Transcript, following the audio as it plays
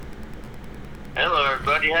Hello,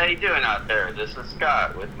 everybody. How you doing out there? This is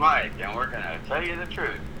Scott with Mike, and we're going to tell you the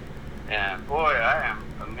truth. And boy, I am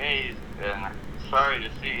amazed and sorry to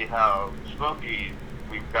see how smoky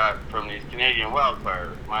we've got from these Canadian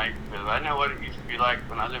wildfires, Mike, because I know what it used to be like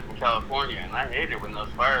when I lived in California, and I hated when those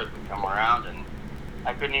fires would come around, and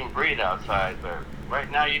I couldn't even breathe outside. But right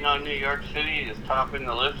now, New York City is topping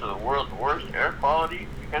the list of the world's worst air quality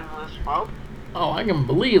because of the smoke. Oh, I can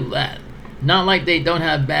believe that. Not like they don't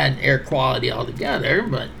have bad air quality altogether,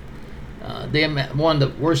 but they have one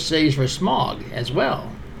of the worst cities for smog as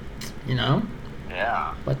well. You know,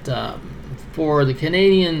 Yeah. but for the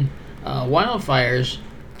Canadian wildfires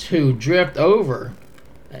to drift over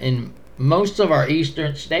in most of our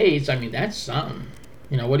eastern states, I mean that's something.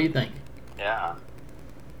 What do you think? Yeah.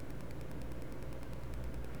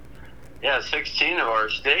 Yeah, 16 of our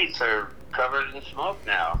states are covered in smoke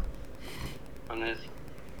now from this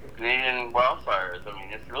Canadian wildfires. I mean,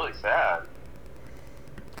 it's really sad.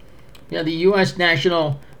 Yeah, the U.S.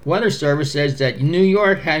 National Weather Service says that New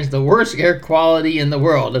York has the worst air quality in the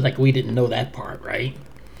world. It's like we didn't know that part, right?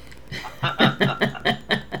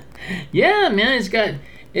 Yeah, man,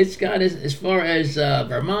 it's got as far as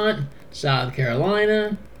Vermont, South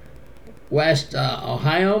Carolina, West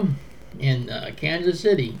Ohio, and Kansas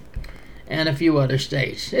City, and a few other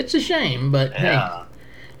states. It's a shame, but hey, Yeah.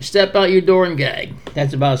 step out your door and gag.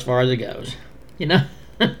 That's about as far as it goes, you know.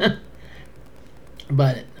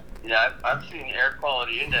 But Yeah, I've seen air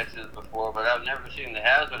quality indexes before, but I've never seen the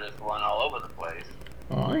hazardous one all over the place.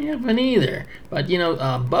 I haven't either. But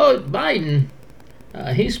Biden,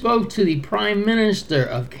 he spoke to the Prime Minister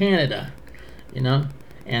of Canada, you know,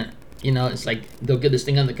 and it's like they'll get this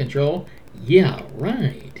thing under control. Yeah,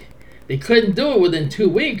 right. They couldn't do it within 2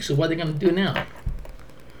 weeks, so what are they going to do now?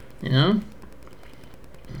 You know?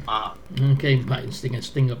 Uh, Okay, Biden's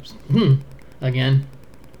sting up again.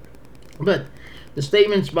 But the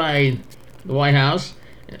statements by the White House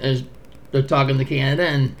is they're talking to Canada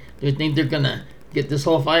and they think they're going to get this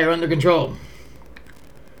whole fire under control.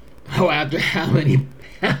 Oh, after how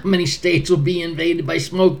many states will be invaded by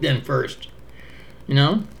smoke then first? You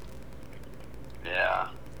know? yeah.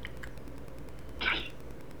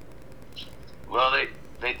 Well,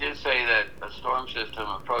 they did say that a storm system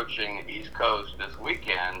approaching the East Coast this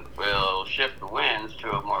weekend will shift the winds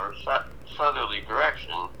to a more southerly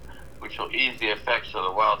direction, which will ease the effects of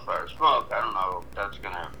the wildfire smoke. I don't know if that's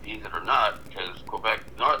going to ease it or not, because Quebec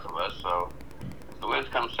is north of us, so if the winds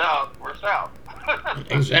come south, we're south.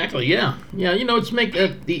 Exactly, yeah. Yeah, it's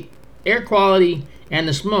the air quality and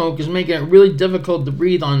the smoke is making it really difficult to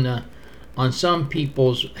breathe on some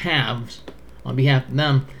people's halves on behalf of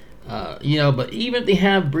them. But even if they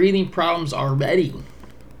have breathing problems already,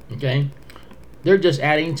 okay, they're just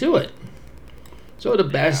adding to it. So the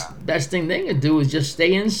best thing they can do is just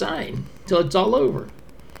stay inside till it's all over.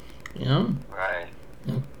 Right.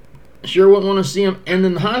 Sure wouldn't want to see them end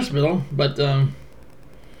in the hospital, but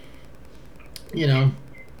if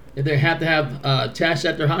they have to have tests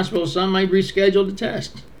at their hospital, some might reschedule the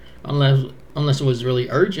test, unless it was really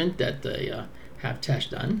urgent that they have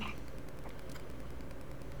tests done.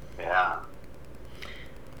 Yeah.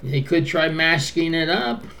 They could try masking it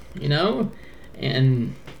up,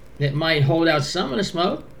 and it might hold out some of the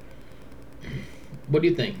smoke. What do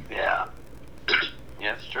you think? Yeah.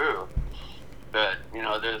 Yeah, it's true. But,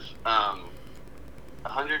 there's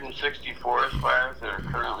 160 forest fires that are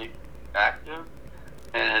currently active,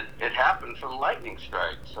 and it happened from lightning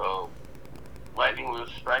strikes. So lightning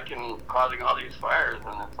was striking, causing all these fires,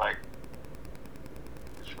 and it's like,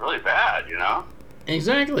 it's really bad,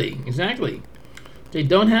 Exactly. They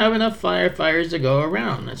don't have enough firefighters to go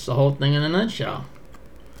around. That's the whole thing in a nutshell.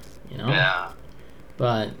 Yeah.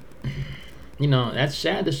 But, that's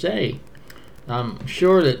sad to say. I'm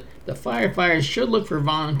sure that the firefighters should look for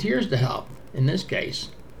volunteers to help in this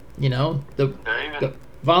case. The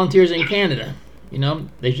volunteers in Canada,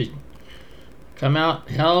 they should come out,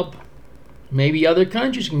 help. Maybe other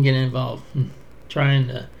countries can get involved, trying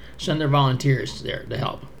to send their volunteers there to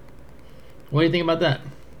help. What do you think about that?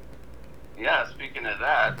 Yeah, speaking of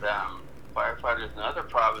that, firefighters in other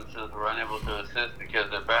provinces were unable to assist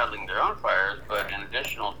because they're battling their own fires, but an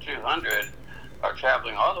additional 200 are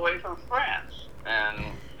traveling all the way from France and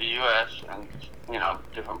the U.S. and,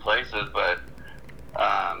 different places. But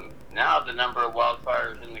now the number of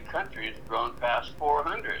wildfires in the country has grown past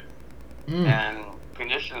 400. And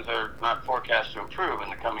conditions are not forecast to improve in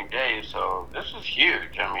the coming days, so this is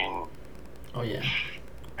huge. I mean, oh yeah,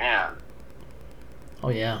 man. Oh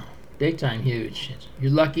yeah, big time huge. You're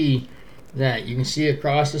lucky that you can see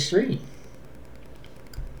across the street.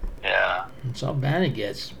 Yeah. That's how bad it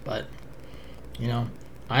gets. But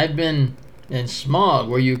I've been and smog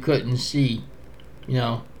where you couldn't see,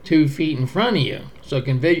 2 feet in front of you. So you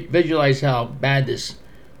can visualize how bad this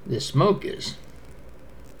smoke is.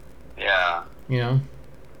 Yeah.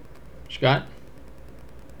 Scott?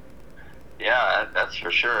 Yeah, that's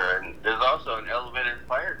for sure. And there's also an elevated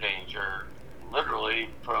fire danger, literally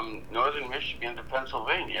from northern Michigan to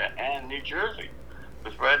Pennsylvania and New Jersey,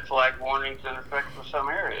 with red flag warnings in effect for some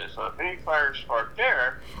areas. So if any fire sparked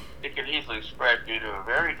there, it could easily spread due to a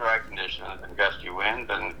very dry conditions and gusty winds,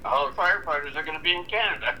 and all the firefighters are going to be in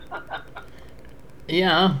Canada.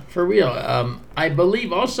 Yeah, for real. I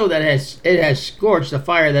believe also that it has scorched the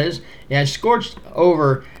fire. That is, it has scorched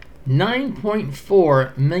over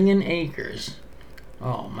 9.4 million acres.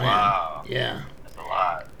 Oh man! Wow. Yeah. That's a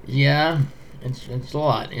lot. Yeah, it's a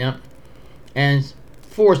lot. Yeah, and it's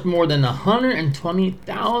forced more than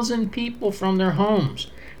 120,000 people from their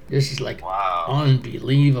homes. This is like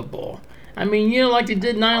unbelievable. I mean, like they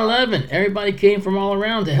did 9/11. Everybody came from all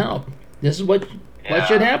around to help. This is what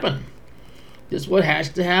should happen. This is what has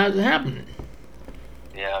to happen.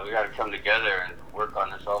 Yeah, we got to come together and work on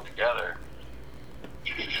this all together.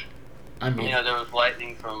 I mean, there was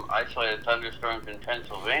lightning from isolated thunderstorms in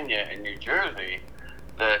Pennsylvania and New Jersey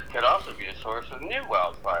that could also be a source of new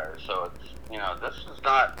wildfires. So it's, this is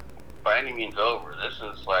not by any means over. This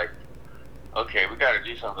is like, okay, we got to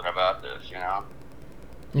do something about this,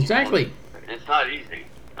 Exactly. It's not easy.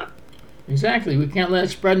 Exactly. We can't let it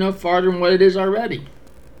spread no farther than what it is already.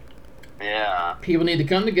 Yeah. People need to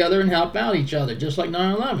come together and help out each other, just like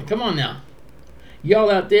 9/11. Come on now.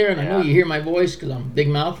 Y'all out there, and I know you hear my voice because I'm big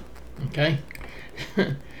mouth, okay?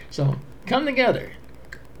 So come together.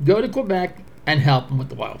 Go to Quebec and help them with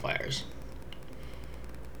the wildfires.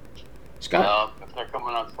 Scott? Well, if they're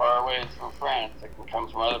coming up far away from France, they can come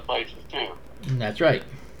from other places too. That's right.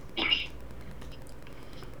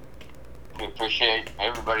 We appreciate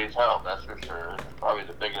everybody's help, that's for sure. It's probably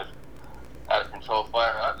the biggest out-of-control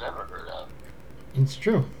fire I've ever heard of. It's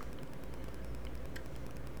true.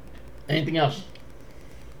 Anything else?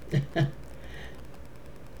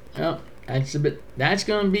 Well, that's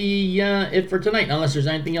going to be it for tonight, unless there's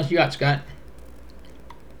anything else you got, Scott.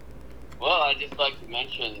 Well, I'd just like to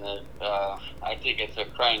mention that I think it's a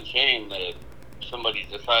crying shame that somebody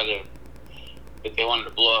decided that they wanted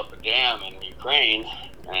to blow up a dam in Ukraine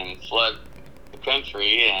and flood the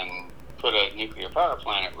country and put a nuclear power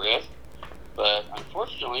plant at risk. But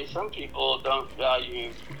unfortunately, some people don't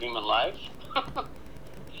value human life.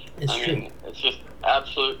 It's true. It's just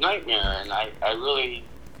absolute nightmare, and I really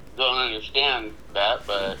don't understand that.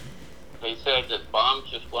 But they said that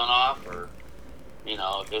bombs just went off, or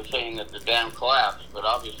they're saying that the dam collapsed, but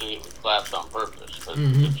obviously it was collapsed on purpose. But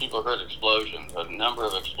people heard explosions, a number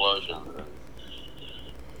of explosions. And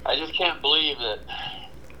I just can't believe that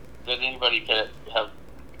anybody could have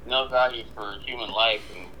no value for human life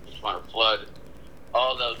and just want to flood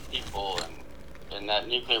all those people, and that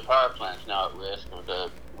nuclear power plant's now at risk of the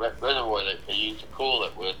reservoir that they used to cool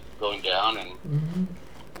it with going down, and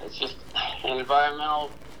it's just an environmental.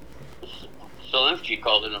 Zelensky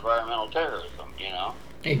called it environmental terrorism.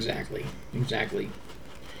 Exactly.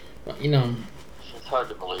 But, it's hard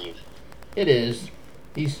to believe. It is.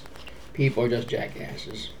 These people are just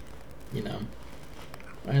jackasses. We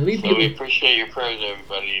appreciate your prayers,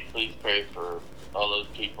 everybody. Please pray for all those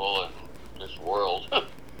people and this world.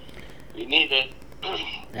 We need it.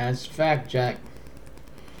 That's a fact, Jack.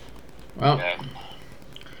 Well,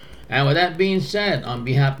 and with that being said, on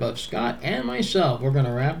behalf of Scott and myself, we're going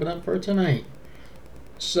to wrap it up for tonight.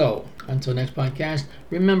 So, until next podcast,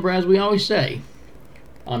 remember, as we always say,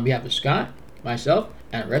 on behalf of Scott, myself,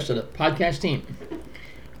 and the rest of the podcast team,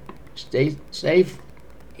 stay safe,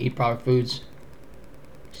 eat proper foods,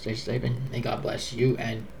 stay safe, and may God bless you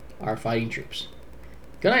and our fighting troops.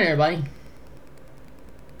 Good night, everybody.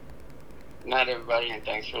 Good night, everybody, and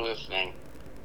thanks for listening.